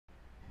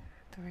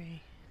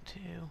3, 2,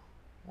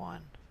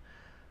 1.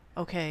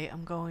 Okay,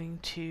 I'm going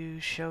to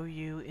show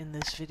you in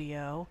this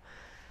video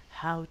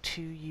how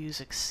to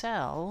use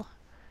Excel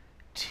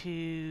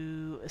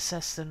to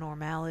assess the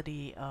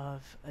normality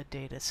of a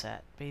data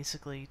set,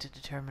 basically to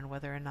determine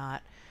whether or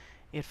not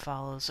it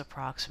follows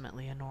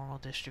approximately a normal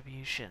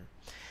distribution.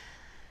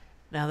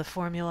 Now the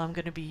formula I'm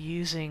going to be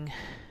using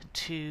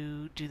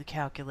to do the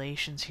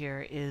calculations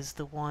here is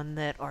the one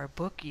that our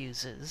book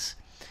uses,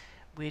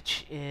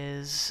 which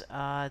is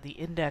the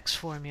index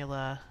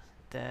formula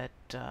that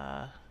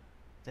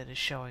that is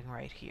showing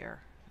right here.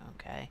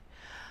 Okay.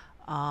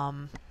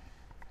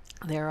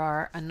 There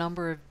are a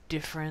number of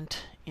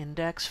different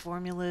index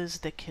formulas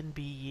that can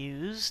be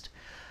used.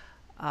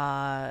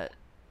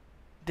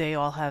 They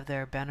all have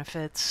their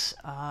benefits.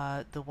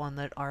 The one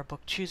that our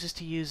book chooses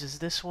to use is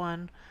this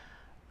one,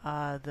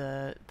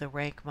 the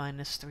rank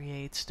minus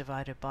 3/8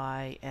 divided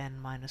by n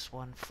minus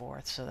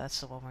 1/4. So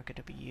that's the one we're going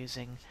to be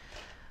using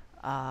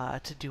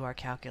to do our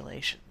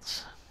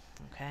calculations.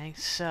 Okay,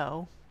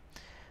 so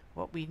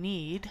what we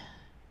need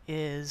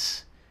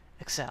is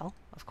Excel,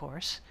 of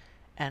course,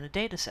 and a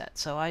data set.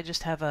 So I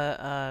just have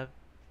a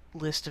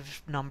list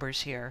of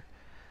numbers here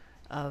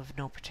of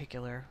no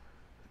particular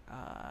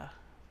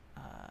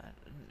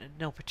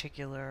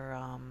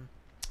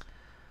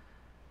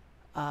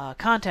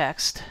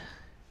context,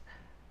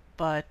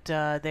 but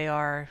they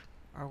are,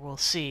 or we'll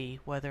see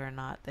whether or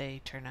not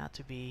they turn out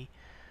to be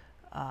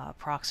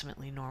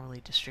approximately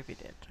normally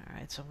distributed.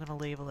 Alright, so I'm going to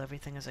label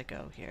everything as I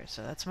go here.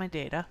 So that's my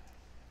data.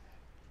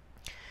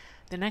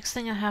 The next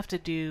thing I have to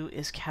do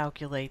is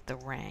calculate the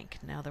rank.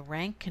 Now the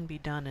rank can be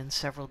done in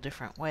several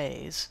different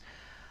ways.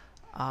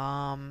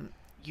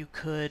 You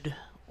could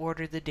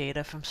order the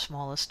data from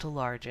smallest to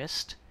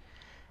largest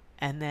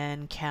and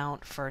then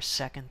count first,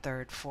 second,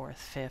 third, fourth,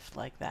 fifth,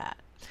 like that.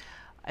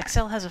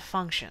 Excel has a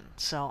function,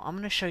 so I'm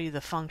going to show you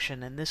the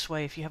function, and this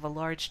way if you have a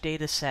large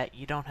data set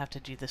you don't have to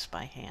do this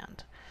by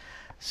hand.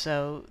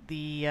 So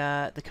the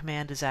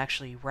command is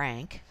actually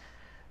rank,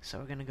 so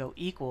we're going to go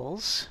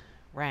equals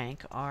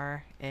rank,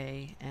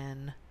 R-A-N-K,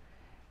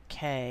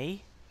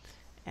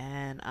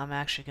 and I'm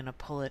actually going to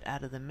pull it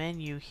out of the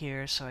menu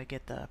here so I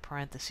get the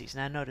parentheses.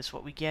 Now notice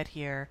what we get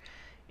here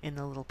in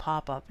the little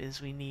pop-up is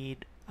we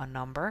need a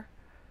number,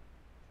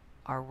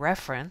 our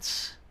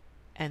reference,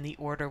 and the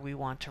order we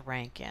want to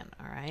rank in.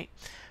 Alright,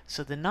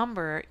 so the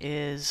number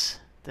is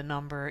the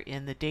number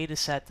in the data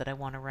set that I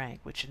want to rank,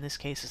 which in this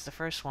case is the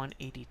first one,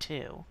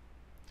 82,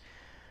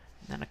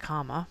 and then a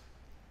comma.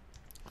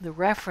 The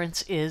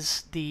reference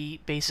is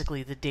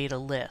basically the data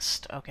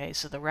list. Okay,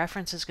 so the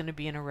reference is going to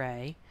be an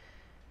array,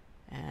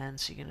 and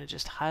so you're going to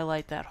just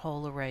highlight that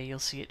whole array. You'll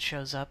see it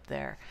shows up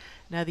there.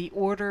 Now the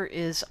order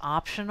is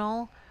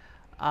optional.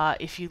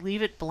 If you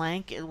leave it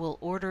blank, it will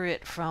order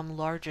it from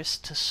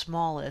largest to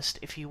smallest.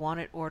 If you want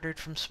it ordered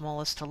from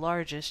smallest to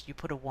largest, you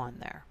put a 1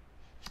 there.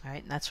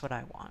 Alright, and that's what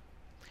I want.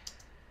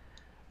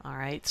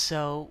 Alright,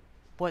 so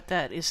what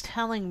that is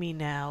telling me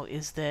now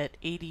is that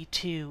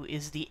 82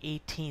 is the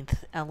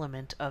 18th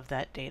element of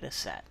that data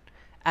set.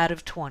 Out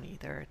of 20,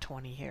 there are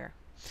 20 here.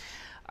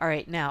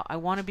 Alright, now I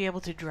want to be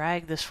able to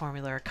drag this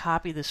formula or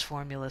copy this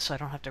formula so I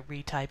don't have to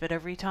retype it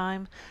every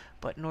time.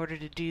 But in order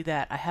to do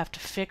that, I have to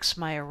fix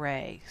my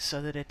array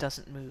so that it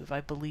doesn't move.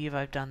 I believe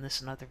I've done this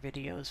in other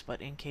videos,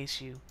 but in case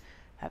you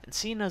haven't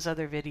seen those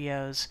other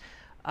videos,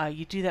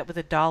 you do that with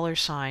a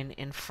 $sign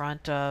in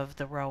front of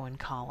the row and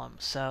column.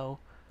 So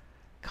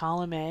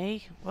column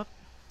A, whoop,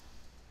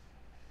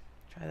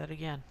 try that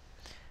again,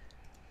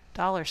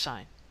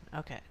 $sign,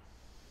 okay.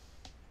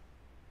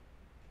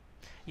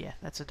 Yeah,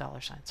 that's a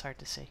 $sign, it's hard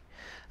to see.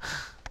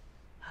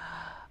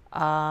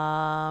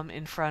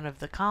 In front of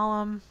the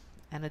column,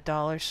 and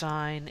a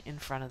 $sign in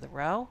front of the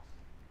row.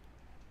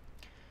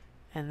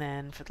 And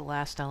then for the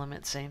last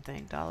element, same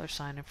thing,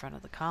 $sign in front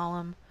of the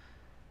column,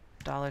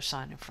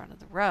 $sign in front of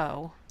the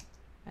row.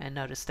 And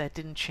notice that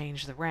didn't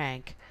change the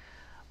rank.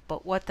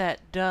 But what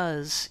that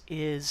does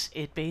is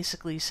it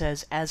basically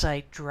says as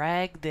I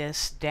drag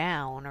this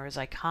down, or as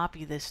I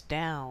copy this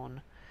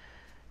down,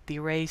 the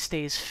array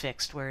stays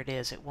fixed where it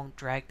is. It won't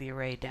drag the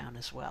array down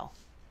as well.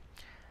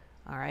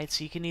 Alright,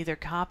 so you can either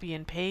copy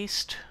and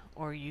paste,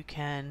 or you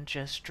can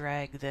just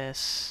drag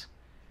this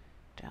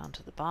down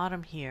to the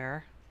bottom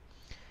here,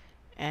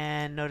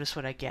 and notice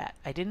what I get.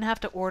 I didn't have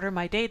to order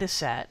my data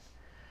set,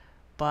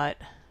 but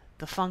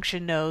the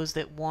function knows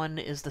that 1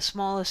 is the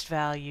smallest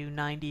value,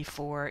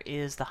 94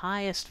 is the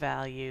highest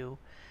value,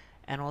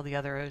 and all the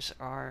others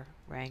are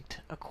ranked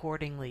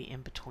accordingly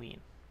in between.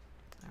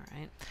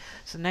 Alright,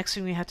 so the next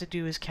thing we have to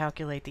do is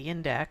calculate the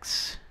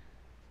index.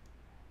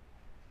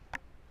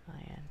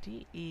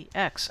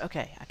 I-N-D-E-X.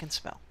 Okay, I can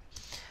spell.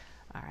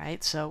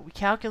 Alright, so we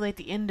calculate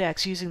the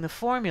index using the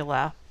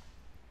formula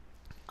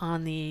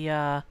on the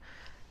that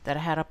I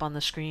had up on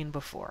the screen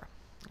before.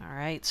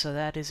 Alright, so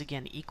that is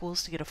again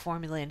equals to get a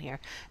formula in here.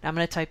 Now I'm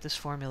going to type this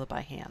formula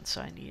by hand,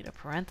 so I need a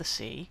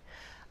parenthesis.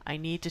 I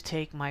need to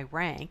take my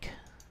rank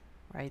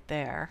right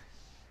there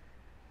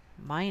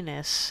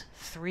minus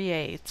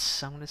 3/8,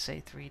 so I'm going to say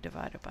 3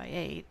 divided by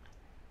 8,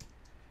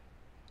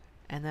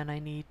 and then I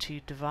need to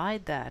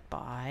divide that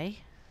by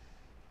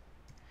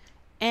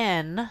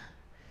n,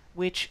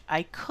 which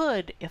I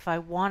could, if I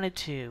wanted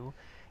to,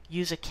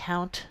 use a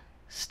count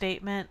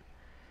statement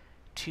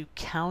to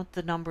count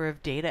the number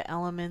of data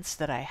elements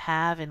that I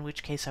have, in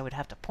which case I would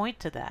have to point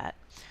to that.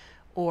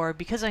 Or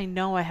because I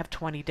know I have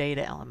 20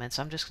 data elements,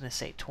 I'm just going to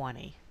say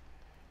 20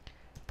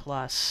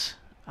 plus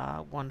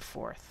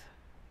 1/4.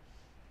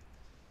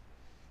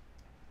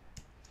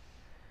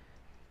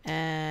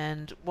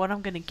 And what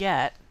I'm going to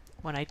get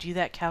when I do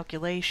that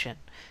calculation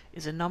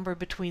is a number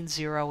between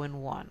 0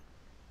 and 1.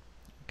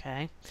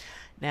 Okay?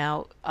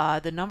 Now,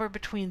 the number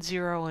between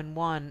 0 and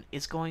 1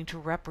 is going to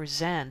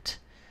represent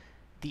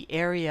the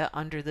area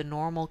under the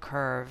normal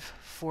curve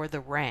for the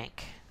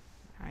rank.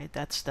 All right,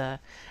 that's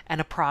an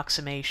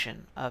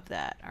approximation of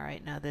that. All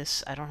right, now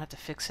this, I don't have to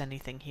fix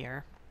anything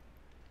here.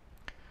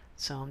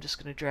 So I'm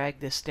just going to drag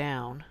this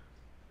down.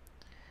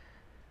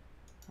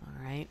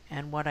 All right,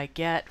 and what I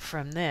get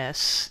from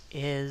this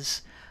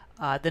is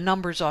the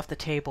numbers off the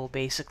table,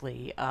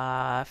 basically,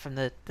 from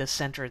the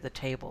center of the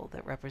table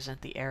that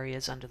represent the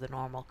areas under the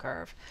normal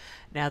curve.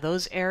 Now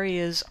those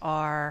areas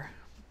are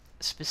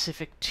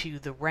specific to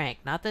the rank,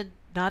 not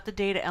the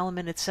data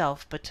element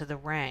itself, but to the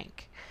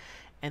rank.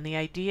 And the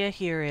idea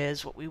here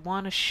is what we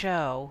want to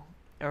show,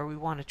 or we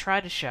want to try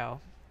to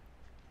show,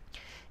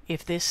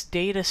 if this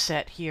data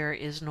set here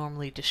is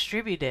normally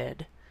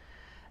distributed,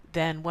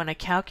 then when I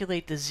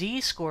calculate the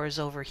z-scores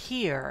over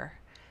here,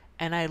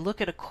 and I look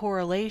at a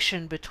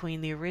correlation between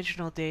the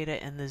original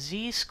data and the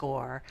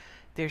z-score,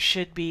 there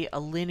should be a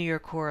linear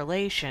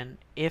correlation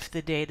if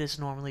the data is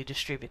normally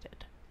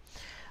distributed.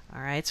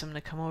 All right, so I'm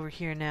going to come over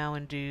here now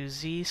and do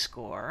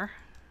z-score.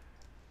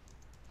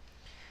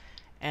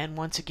 And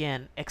once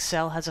again,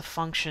 Excel has a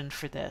function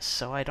for this,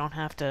 so I don't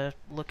have to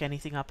look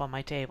anything up on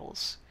my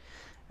tables.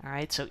 All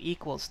right, so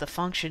equals, the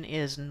function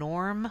is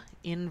norm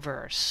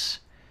inverse.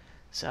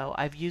 So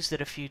I've used it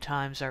a few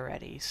times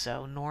already,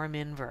 so norm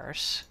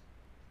inverse.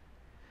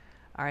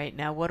 All right,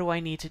 now what do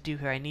I need to do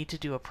here? I need to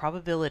do a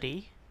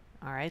probability.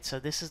 All right, so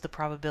this is the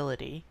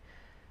probability,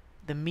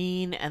 the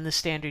mean, and the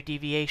standard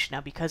deviation.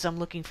 Now because I'm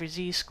looking for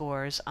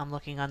z-scores, I'm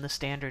looking on the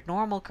standard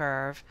normal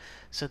curve,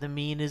 so the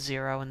mean is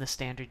 0 and the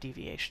standard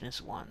deviation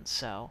is 1.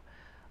 So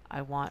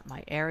I want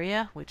my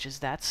area, which is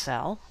that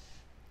cell,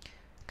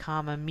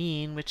 comma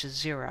mean, which is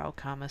 0,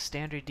 comma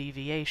standard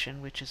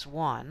deviation, which is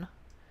 1.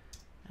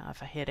 Now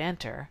if I hit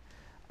enter,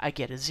 I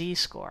get a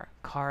z-score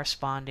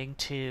corresponding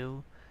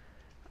to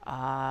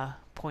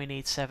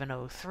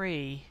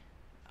 0.8703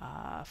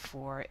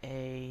 for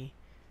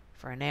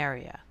an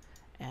area.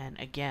 And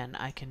again,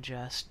 I can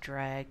just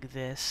drag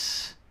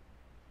this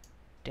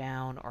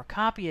down or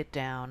copy it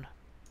down,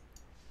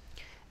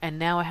 and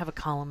now I have a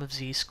column of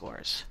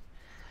z-scores.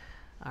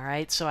 All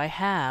right, so I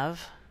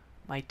have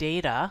my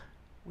data,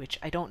 which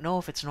I don't know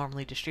if it's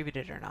normally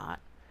distributed or not,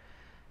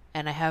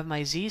 and I have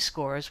my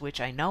z-scores, which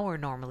I know are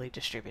normally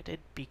distributed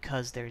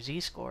because they're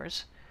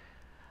z-scores,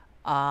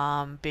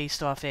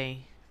 based off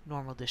a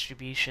normal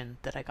distribution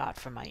that I got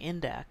from my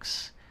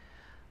index.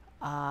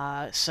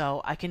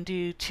 So I can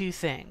do two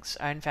things.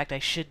 In fact, I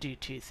should do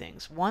two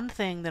things. One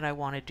thing that I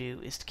want to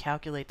do is to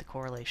calculate the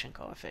correlation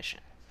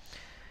coefficient.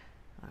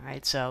 All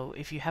right, so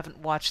if you haven't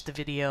watched the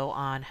video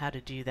on how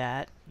to do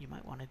that, you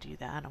might want to do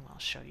that, and I'll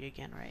show you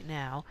again right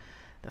now.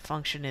 The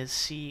function is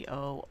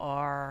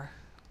CORREL,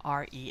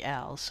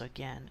 so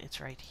again,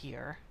 it's right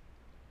here.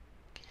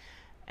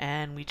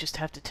 And we just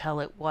have to tell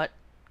it what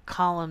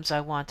columns I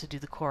want to do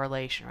the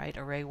correlation, right?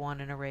 Array 1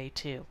 and array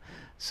 2.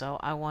 So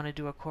I want to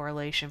do a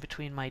correlation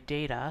between my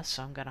data,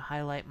 so I'm going to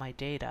highlight my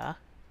data,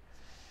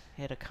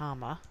 hit a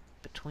comma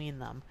between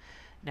them.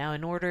 Now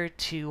in order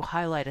to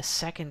highlight a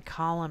second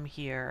column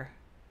here,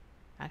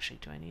 actually,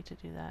 do I need to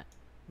do that?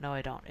 No,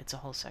 I don't. It's a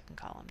whole second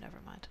column.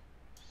 Never mind.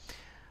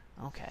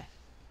 Okay.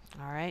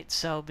 All right,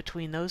 so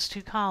between those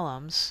two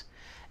columns,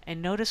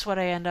 and notice what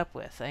I end up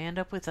with. I end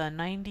up with a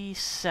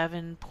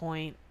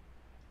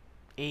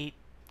 97.8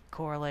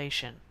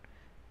 correlation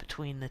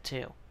between the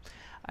two.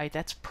 All right,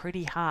 that's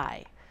pretty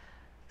high.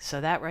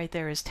 So that right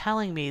there is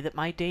telling me that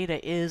my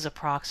data is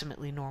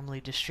approximately normally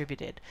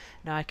distributed.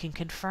 Now I can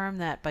confirm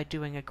that by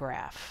doing a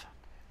graph.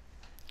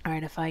 All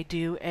right, if I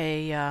do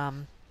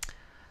a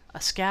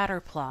scatter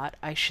plot,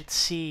 I should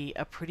see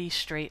a pretty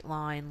straight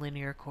line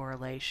linear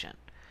correlation.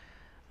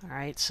 All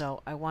right,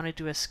 so I want to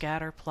do a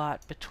scatter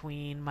plot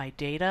between my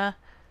data,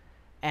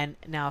 and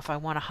now if I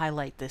want to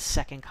highlight this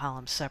second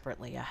column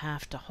separately, I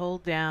have to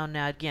hold down,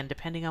 now again,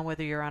 depending on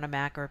whether you're on a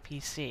Mac or a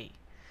PC.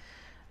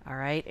 All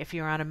right, if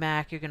you're on a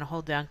Mac, you're going to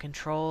hold down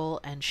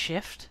Control and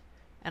Shift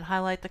and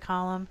highlight the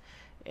column.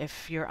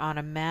 If you're on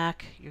a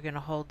Mac, you're going to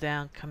hold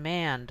down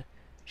Command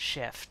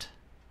Shift.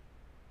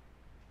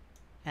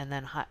 And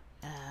then,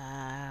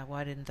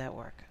 why didn't that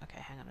work?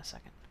 Okay, hang on a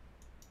second.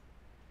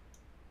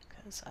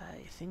 Because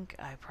I think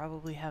I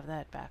probably have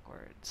that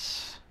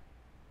backwards.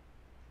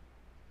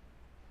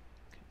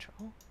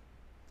 Control?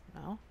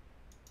 No.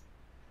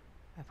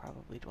 I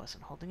probably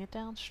wasn't holding it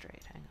down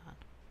straight. Hang on.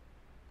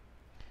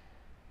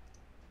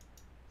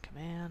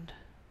 Command,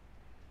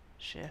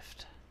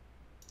 Shift,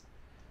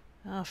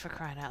 Oh, for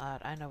crying out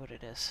loud, I know what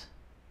it is.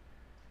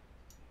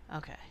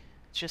 Okay,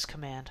 it's just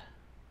Command.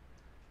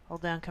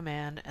 Hold down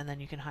Command, and then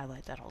you can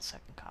highlight that whole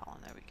second column.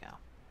 There we go.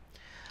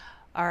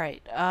 All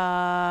right.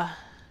 Now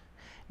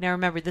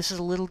remember, this is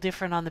a little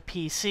different on the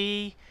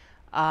PC.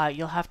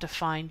 You'll have to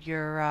find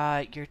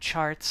your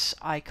charts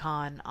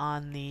icon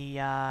on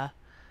the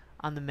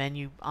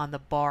menu on the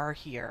bar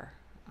here.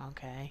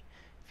 Okay.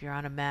 If you're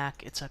on a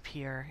Mac, it's up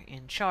here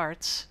in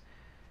Charts.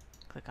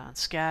 Click on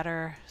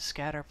Scatter,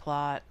 Scatter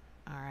Plot.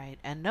 All right,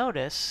 and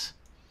notice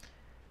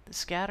the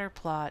scatter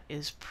plot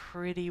is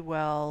pretty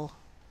well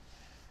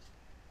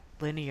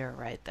linear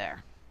right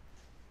there.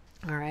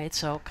 All right,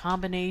 so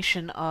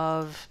combination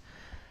of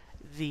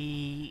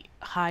the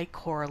high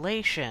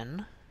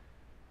correlation,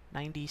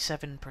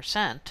 97%,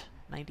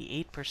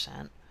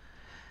 98%,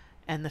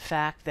 and the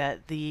fact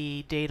that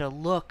the data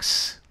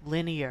looks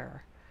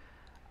linear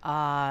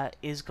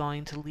is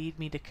going to lead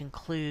me to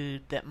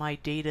conclude that my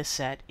data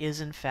set is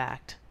in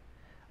fact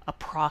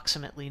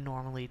approximately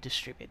normally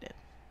distributed.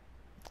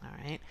 All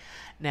right.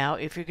 Now,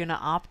 if you're going to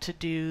opt to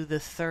do the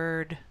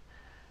third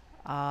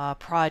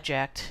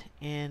project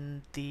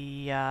in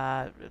the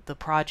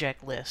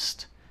project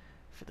list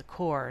for the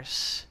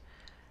course,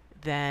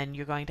 then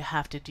you're going to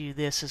have to do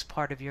this as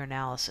part of your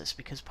analysis,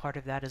 because part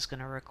of that is going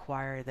to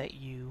require that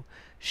you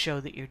show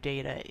that your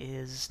data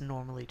is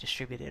normally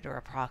distributed or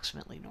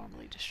approximately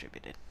normally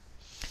distributed.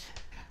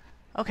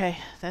 Okay,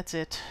 that's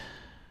it.